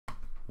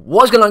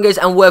What's going on, guys,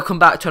 and welcome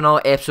back to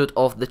another episode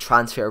of the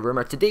Transfer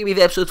Rumour. Today we have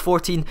episode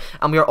 14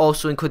 and we are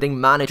also including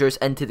managers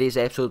in today's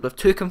episode with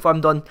 2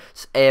 confirmed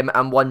ones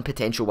and 1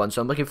 potential one,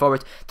 so I'm looking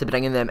forward to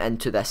bringing them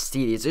into this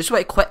series. I just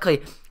want to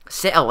quickly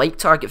set a like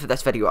target for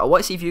this video. I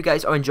want to see if you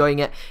guys are enjoying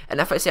it,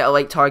 and if I set a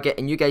like target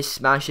and you guys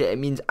smash it, it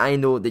means I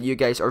know that you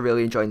guys are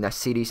really enjoying this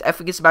series. If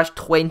we can smash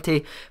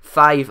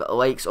 25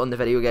 likes on the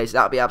video, guys,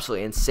 that would be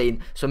absolutely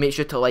insane, so make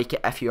sure to like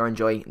it if you are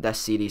enjoying this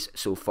series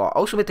so far.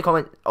 Also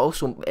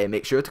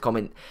make sure to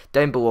comment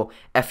down below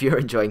if you're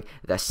enjoying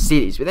this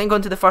series. We then go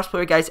into the first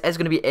player, guys, is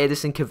going to be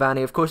Edison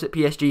Cavani, of course, at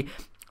PSG.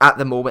 At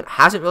the moment,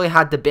 hasn't really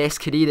had the best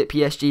career at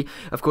PSG,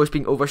 of course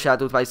being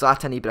overshadowed by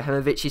Zlatan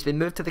Ibrahimovic. He's been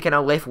moved to the kind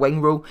of left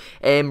wing role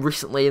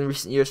recently in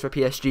recent years for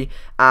PSG,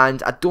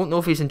 and I don't know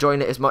if he's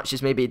enjoying it as much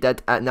as maybe he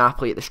did at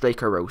Napoli at the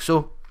striker role.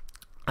 So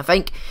I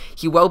think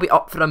he will be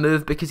up for a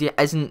move because he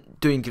isn't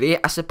doing great.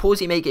 I suppose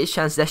he might get his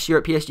chance this year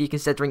at PSG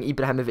considering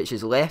Ibrahimovic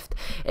is left,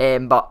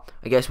 but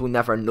I guess we'll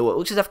never know. It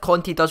looks as if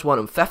Conte does want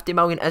him. 50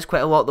 million is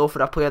quite a lot though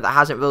for a player that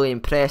hasn't really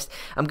impressed.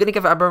 I'm going to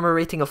give it a Rumour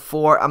rating of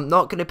 4. I'm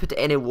not going to put it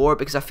any lower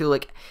because I feel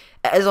like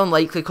it is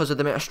unlikely because of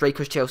the amount of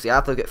strikers Chelsea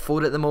have. They've got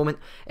 4 at the moment,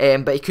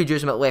 but he could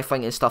use them at left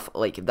wing and stuff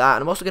like that.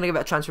 And I'm also going to give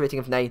it a transfer rating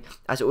of 9,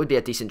 as it would be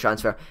a decent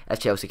transfer if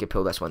Chelsea could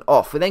pull this one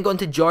off. We then go on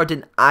to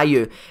Jordan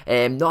Ayew.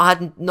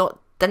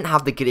 Didn't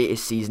have the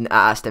greatest season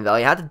at Aston Villa.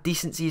 He had a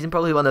decent season,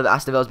 probably one of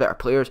Aston Villa's better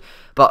players,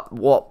 but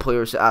what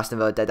players at Aston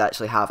Villa did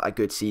actually have a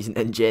good season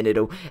in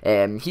general?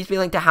 He's been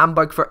linked to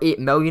Hamburg for 8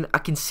 million. I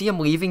can see him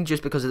leaving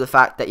just because of the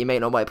fact that he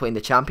might not want to play in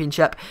the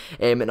Championship,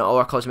 and not all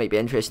our clubs might be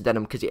interested in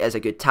him because he is a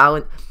good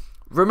talent.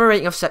 Rumour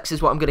rating of 6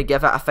 is what I'm going to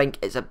give it. I think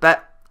it's a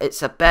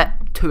bit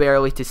too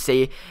early to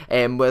say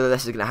whether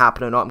this is going to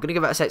happen or not. I'm going to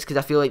give it a 6 because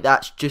I feel like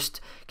that's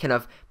just kind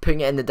of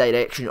putting it in the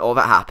direction of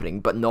it happening,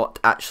 but not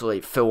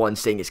actually full on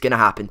saying it's going to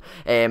happen.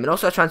 And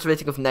also a transfer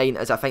rating of 9,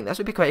 as I think this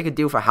would be quite a good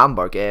deal for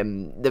Hamburg. They're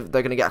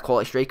going to get a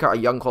quality striker, a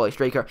young quality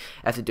striker,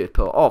 if they do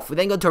pull it off. We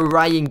then go to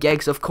Ryan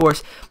Giggs, of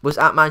course, was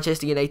at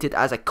Manchester United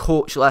as a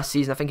coach last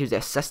season. I think he was the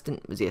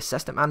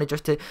assistant manager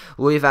to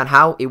Louis van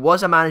Gaal. He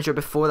was a manager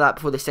before that,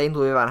 before they signed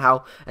Louis van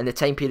Gaal in the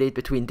time period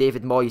between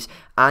David Moyes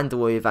and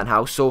Louis van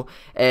Gaal. So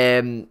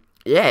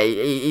yeah,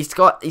 he's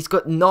got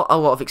not a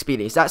lot of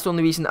experience. That's the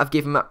only reason I've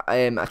given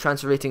him a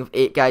transfer rating of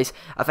 8, guys.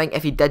 I think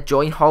if he did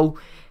join Hull,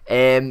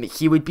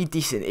 he would be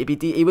decent.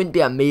 He wouldn't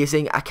be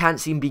amazing. I can't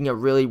see him being a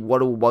really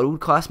world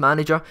class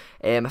manager.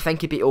 I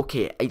think he'd be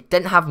okay. He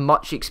didn't have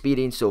much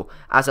experience though,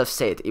 as I've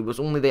said. He was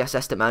only the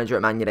assistant manager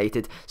at Man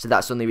United, so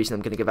that's the only reason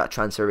I'm going to give that a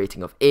transfer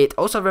rating of 8.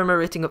 Also a Rumour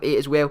rating of 8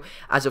 as well,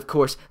 as of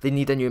course they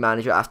need a new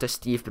manager after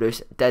Steve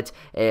Bruce did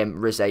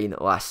resign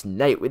last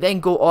night. We then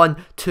go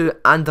on to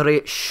Andre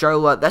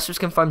Schürrle. This was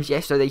confirmed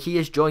yesterday. He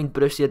has joined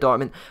Borussia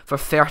Dortmund for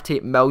 30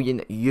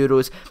 million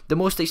euros. The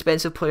most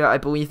expensive player I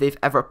believe they've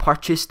ever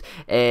purchased.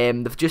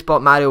 They've just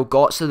bought Mario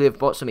Götze. They've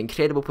bought some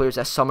incredible players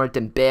this summer.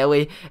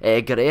 Dembele,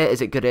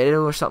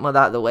 Guerrero or something like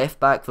that, the left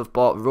back. They've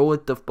bought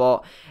Rode. They've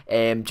bought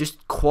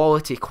just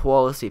quality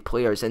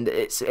players, and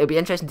it'll be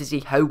interesting to see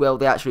how well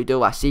they actually do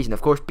last season.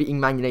 Of course, beating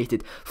Man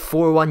United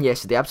 4-1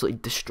 yesterday, absolutely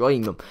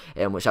destroying them,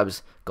 which I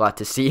was glad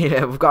to see.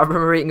 We've got a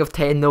Rumour rating of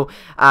 10 though,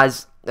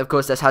 as of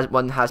course this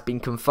one has been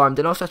confirmed,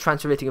 and also a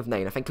transfer rating of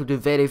 9. I think he'll do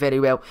very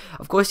well.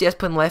 Of course he is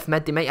playing left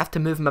mid. They might have to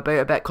move him about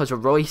a bit because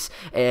of Royce.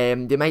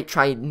 They might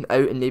try him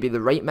out in maybe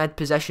the right mid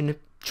position,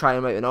 try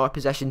him out in other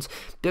positions.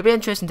 But it'll be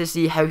interesting to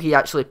see how he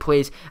actually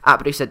plays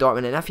at Borussia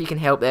Dortmund, and if he can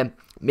help them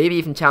maybe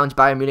even challenge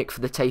Bayern Munich for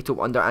the title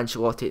under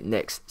Ancelotti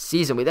next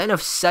season. We then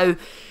have Sau.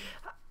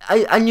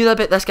 I knew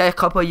about this guy a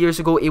couple of years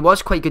ago. He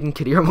was quite good in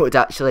career mode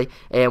actually,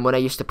 when I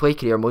used to play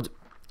career mode.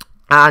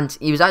 And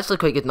he was actually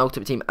quite good in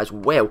Ultimate Team as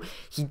well.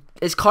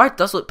 His card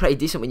does look pretty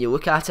decent when you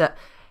look at it.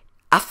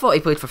 I thought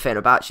he played for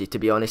Fenerbahce, to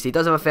be honest. He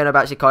does have a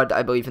Fenerbahce card,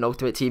 I believe, in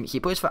Ultimate Team. He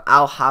plays for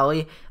Al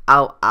Ahly.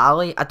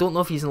 I don't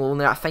know if he's on loan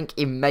there. I think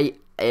he might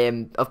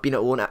have been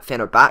at loan at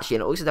Fenerbahce,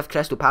 and it looks as if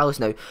Crystal Palace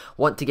now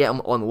want to get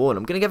him on loan.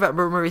 I'm going to give it a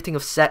Rumour rating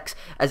of 6,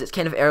 as it's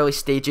kind of early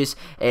stages,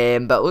 but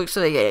it looks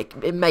like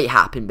it might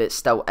happen, but it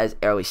still is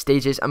early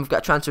stages. And we've got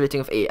a transfer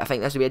rating of 8. I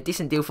think this will be a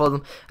decent deal for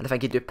them, and I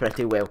think he'd do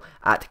pretty well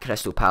at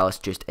Crystal Palace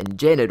just in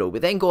general. We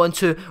then go on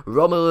to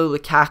Romelu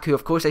Lukaku.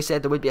 Of course I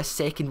said there would be a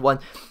second one,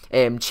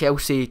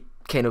 Chelsea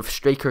kind of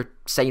striker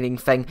signing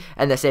thing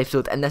in this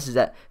episode, and this is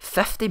it.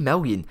 50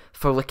 million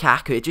for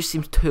Lukaku. It just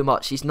seems too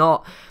much. He's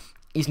not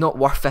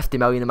worth 50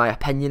 million in my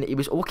opinion. He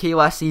was okay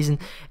last season.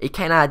 He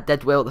kind of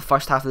did well the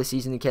first half of the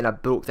season. He kind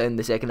of broke down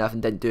the second half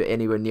and didn't do it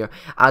anywhere near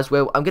as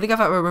well. I'm going to give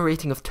it a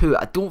rating of 2.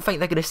 I don't think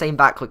they're going to sign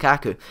back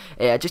Lukaku.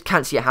 I just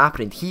can't see it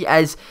happening. He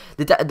is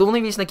the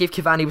only reason I gave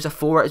Cavani was a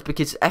 4 is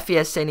because if he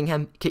is signing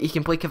him, he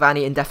can play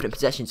Cavani in different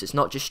positions. It's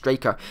not just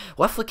striker.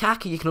 With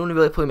Lukaku, you can only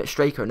really play him at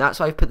striker, and that's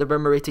why I put the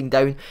Rumour rating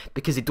down,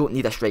 because they don't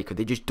need a striker.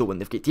 They just don't.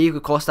 They've got Diego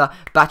Costa,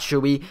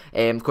 Batshuayi,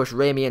 of course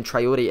Remy and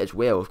Traore as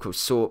well, of course.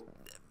 So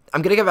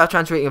I'm going to give it a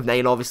transfer rating of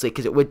 9, obviously,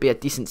 because it would be a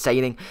decent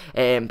signing,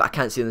 but I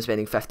can't see them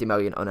spending 50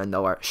 million on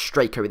another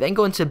striker. We then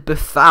go into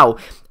Buffal.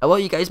 A lot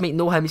of you guys might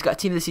know him. He's got a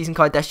Team of the Season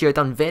card this year,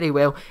 done very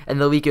well in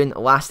the Ligue 1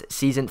 last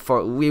season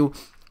for Lille.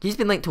 He's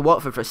been linked to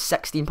Watford for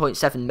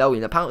 16.7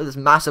 million. Apparently there's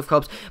massive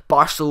clubs,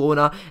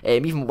 Barcelona,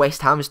 even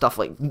West Ham and stuff,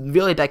 like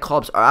really big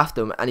clubs are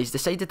after him, and he's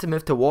decided to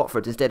move to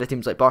Watford instead of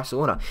teams like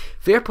Barcelona.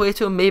 Fair play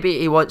to him. Maybe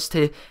he wants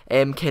to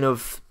kind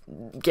of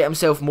get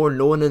himself more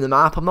known in the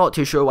map. I'm not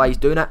too sure why he's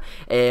doing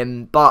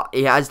it, but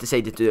he has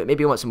decided to do it.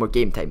 Maybe he wants some more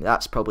game time.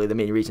 That's probably the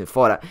main reason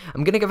for it.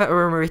 I'm going to give it a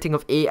rumour rating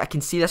of 8. I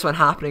can see this one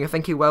happening. I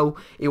think he will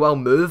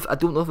move. I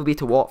don't know if he'll be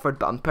to Watford,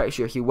 but I'm pretty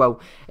sure he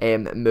will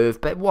move.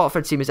 But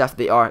Watford seem as if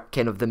they are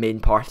kind of the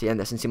main party in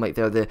this and seem like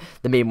they're the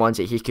main ones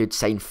that he could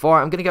sign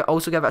for. I'm going to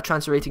also give it a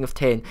transfer rating of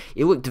 10.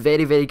 He looked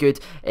very, very good.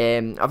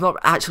 I've not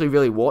actually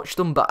really watched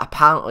him, but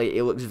apparently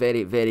he looks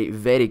very, very,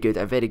 very good.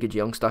 A very good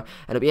youngster,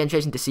 and it'll be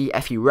interesting to see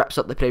if he rips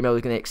up the Premier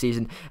League next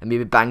season and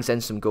maybe bangs in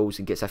some goals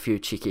and gets a few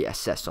cheeky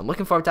assists. So I'm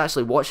looking forward to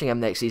actually watching him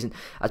next season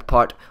as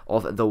part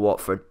of the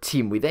Watford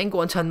team. We then go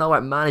on to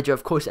another manager.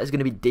 Of course, it's going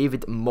to be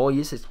David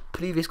Moyes. His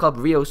previous club,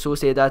 Real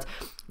Sociedad.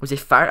 Was he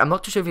fired? I'm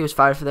not too sure if he was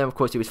fired from them. Of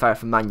course, he was fired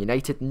from Man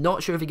United.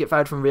 Not sure if he got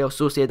fired from Real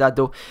Sociedad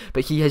though.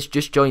 But he has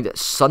just joined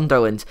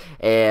Sunderland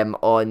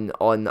on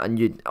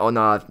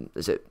a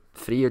is it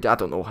 3-year deal? I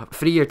don't know,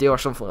 3-year deal or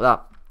something like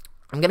that.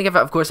 I'm going to give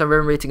it, of course, a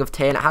rumour rating of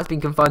 10. It has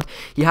been confirmed.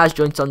 He has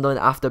joined Sunderland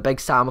after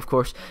Big Sam, of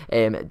course,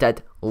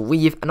 did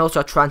leave. And also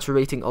a transfer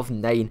rating of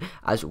 9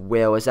 as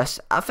well as this.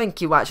 I think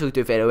he will actually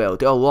do very well.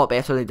 Do a lot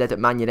better than he did at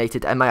Man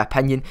United, in my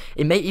opinion.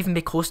 He might even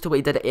be close to what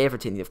he did at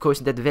Everton. Of course,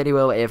 he did very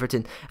well at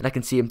Everton. And I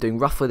can see him doing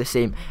roughly the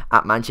same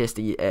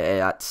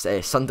at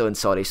Sunderland,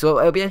 sorry. So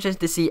it'll be interesting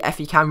to see if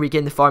he can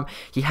regain the form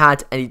he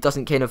had, and he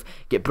doesn't kind of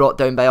get brought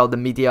down by all the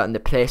media and the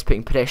press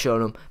putting pressure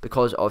on him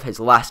because of his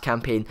last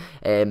campaign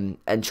in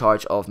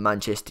charge of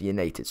Manchester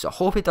United. So I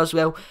hope he does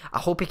well. I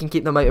hope he can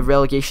keep them out of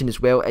relegation as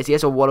well, as he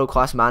is a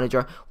world-class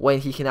manager when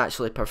he can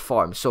actually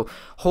perform. So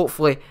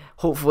hopefully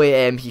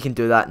he can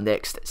do that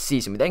next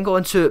season. We then go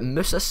on to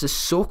Moussa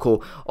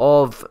Sissoko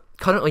of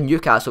currently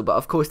Newcastle, but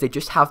of course they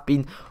just have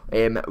been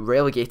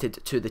relegated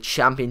to the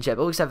Championship.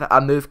 It looks like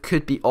a move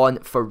could be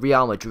on for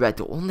Real Madrid.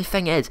 The only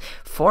thing is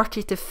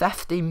 40 to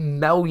 50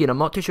 million. I'm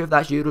not too sure if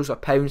that's euros or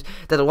pounds.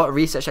 Did a lot of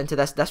research into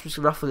this. This was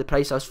roughly the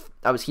price.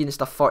 I was hearing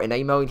stuff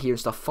 49 million, hearing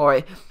stuff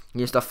 40,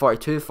 hearing stuff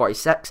 42,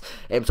 46.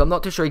 So I'm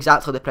not too sure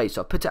exactly the price.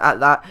 So I'll put it at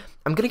that.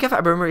 I'm going to give it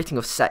a rumour rating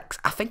of 6.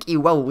 I think he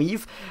will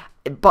leave,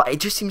 but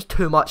it just seems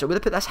too much. I would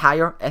have put this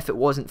higher if it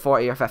wasn't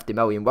 40 or 50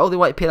 million. Will they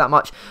want to pay that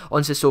much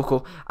on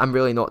Sissoko? I'm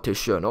really not too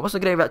sure. And I'm also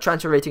going to give it a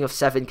transfer rating of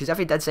 7, because if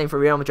he did sign for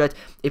Real Madrid,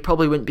 he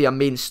probably wouldn't be a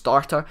main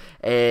starter,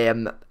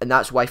 and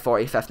that's why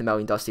 40, 50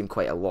 million does seem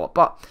quite a lot.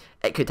 But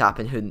it could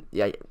happen.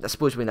 I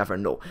suppose we never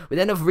know. We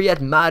then have Riyad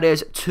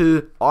Mahrez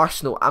to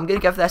Arsenal. I'm going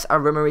to give this a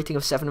rumour rating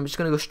of 7. I'm just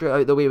going to go straight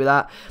out the way with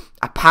that.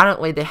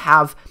 Apparently they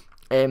have,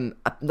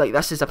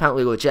 this is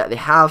apparently legit, they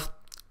have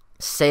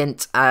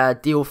sent a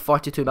deal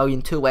 42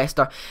 million to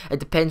Leicester. It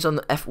depends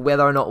on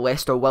whether or not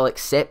Leicester will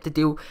accept the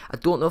deal. I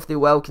don't know if they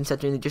will,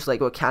 considering they just let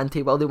go of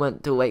Kante. Will they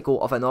want to let go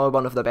of another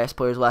one of their best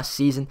players last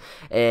season?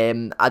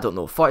 I don't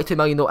know. 42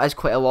 million though is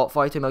quite a lot.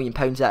 42 million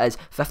pounds, that is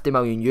 50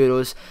 million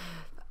euros.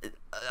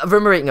 A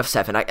rumour rating of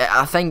 7.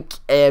 I think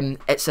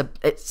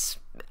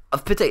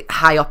I've put it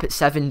high up at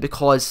 7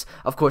 because,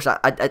 of course,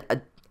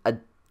 a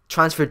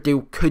transfer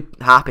deal could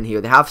happen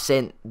here. They have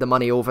sent the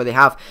money over. They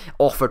have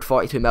offered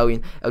 42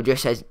 million. It'll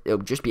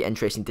just be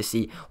interesting to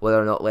see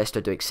whether or not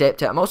Leicester do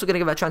accept it. I'm also going to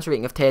give it a transfer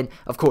rating of 10.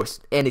 Of course,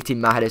 any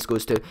team Mahrez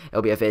goes to,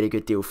 it'll be a very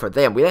good deal for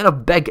them. We then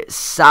have Big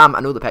Sam. I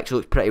know the picture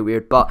looks pretty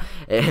weird, but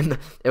it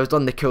was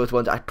one of the coolest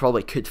ones I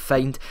probably could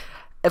find.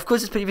 Of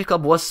course, his previous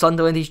club was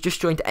Sunderland. He's just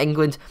joined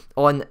England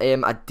on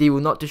a deal.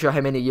 Not too sure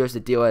how many years the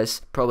deal is.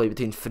 Probably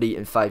between 3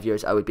 and 5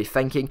 years, I would be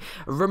thinking.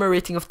 A rumour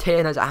rating of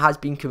 10, as it has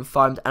been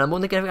confirmed, and I'm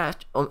only going to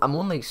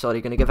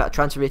give it a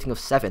transfer rating of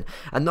 7.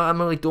 And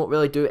normally don't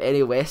really do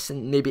any less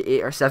than maybe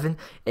 8 or 7.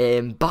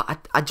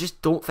 But I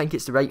just don't think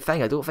it's the right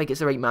thing. I don't think it's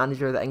the right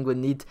manager that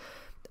England need.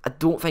 I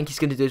don't think he's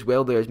going to do as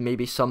well there as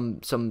maybe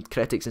some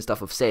critics and stuff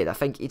have said. I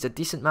think he's a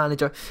decent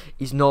manager.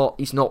 He's not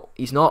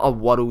a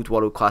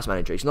world class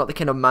manager. He's not the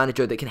kind of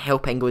manager that can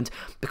help England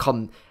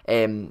become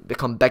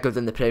bigger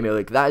than the Premier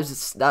League. That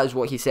is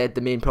what he said. The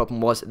main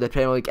problem was the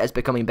Premier League is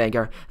becoming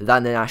bigger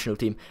than the national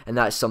team, and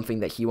that's something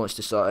that he wants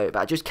to sort out.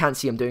 But I just can't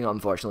see him doing it,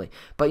 unfortunately.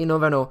 But you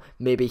never know.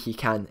 Maybe he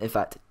can, in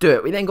fact, do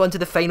it. We then go on to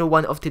the final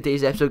one of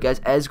today's episode, guys.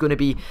 It is going to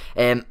be,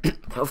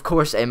 of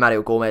course,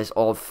 Mario Gomez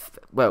of,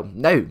 well,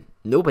 now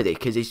nobody,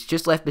 because he's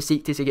just left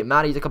Besiktas to get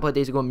married a couple of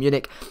days ago in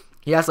Munich.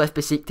 He has left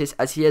Besiktas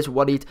as he is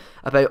worried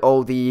about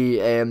all the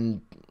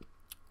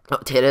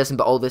not terrorism,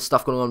 but all this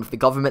stuff going on with the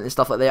government and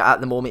stuff like that at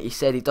the moment. He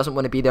said he doesn't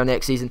want to be there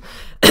next season,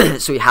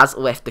 so he has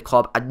left the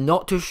club. I'm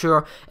not too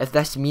sure if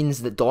this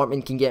means that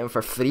Dortmund can get him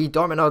for free.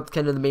 Dortmund are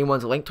kind of the main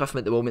ones linked with him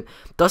at the moment.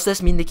 Does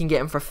this mean they can get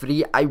him for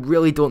free? I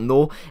really don't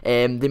know.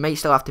 They might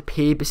still have to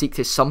pay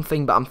Besiktas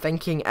something, but I'm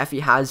thinking if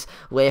he has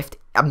left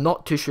I'm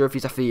not too sure if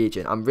he's a free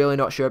agent. I'm really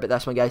not sure about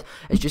this one, guys.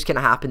 It's just kind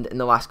of happened in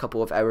the last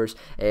couple of hours,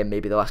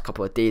 maybe the last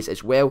couple of days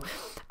as well.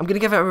 I'm going to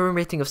give it a room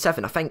rating of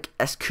 7. I think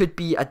this could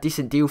be a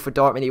decent deal for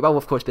Dortmund. He will,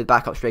 of course, be the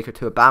backup striker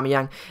to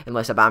Aubameyang,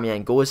 unless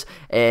Aubameyang goes.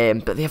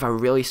 But they have a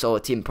really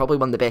solid team. Probably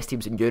one of the best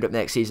teams in Europe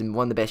next season.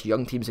 One of the best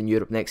young teams in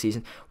Europe next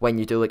season, when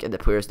you do look at the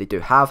players they do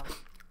have.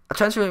 A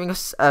transfer rating,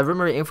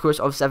 rumour rating, of course,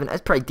 of 7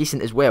 is pretty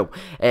decent as well.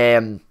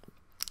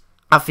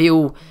 I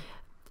feel...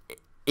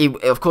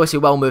 of course, he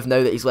will move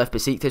now that he's left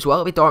Besiktas.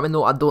 Will it be Dortmund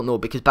though? I don't know,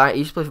 because he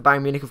used to play for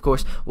Bayern Munich, of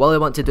course. Will he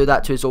want to do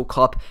that to his old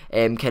club,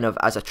 kind of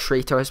as a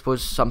traitor, I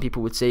suppose some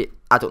people would say?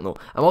 I don't know.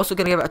 I'm also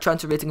going to give it a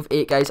transfer rating of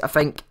 8, guys. I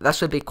think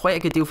this would be quite a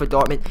good deal for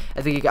Dortmund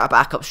if they could get a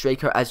backup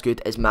striker as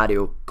good as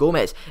Mario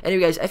Gomez.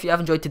 Anyway, guys, if you have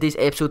enjoyed today's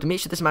episode,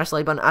 make sure to smash the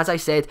like button. As I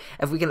said,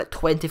 if we get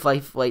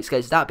 25 likes,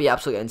 guys, that'd be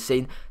absolutely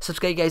insane.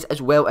 Subscribe, guys,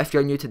 as well if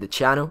you're new to the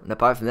channel. And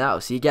apart from that,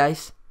 I'll see you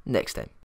guys next time.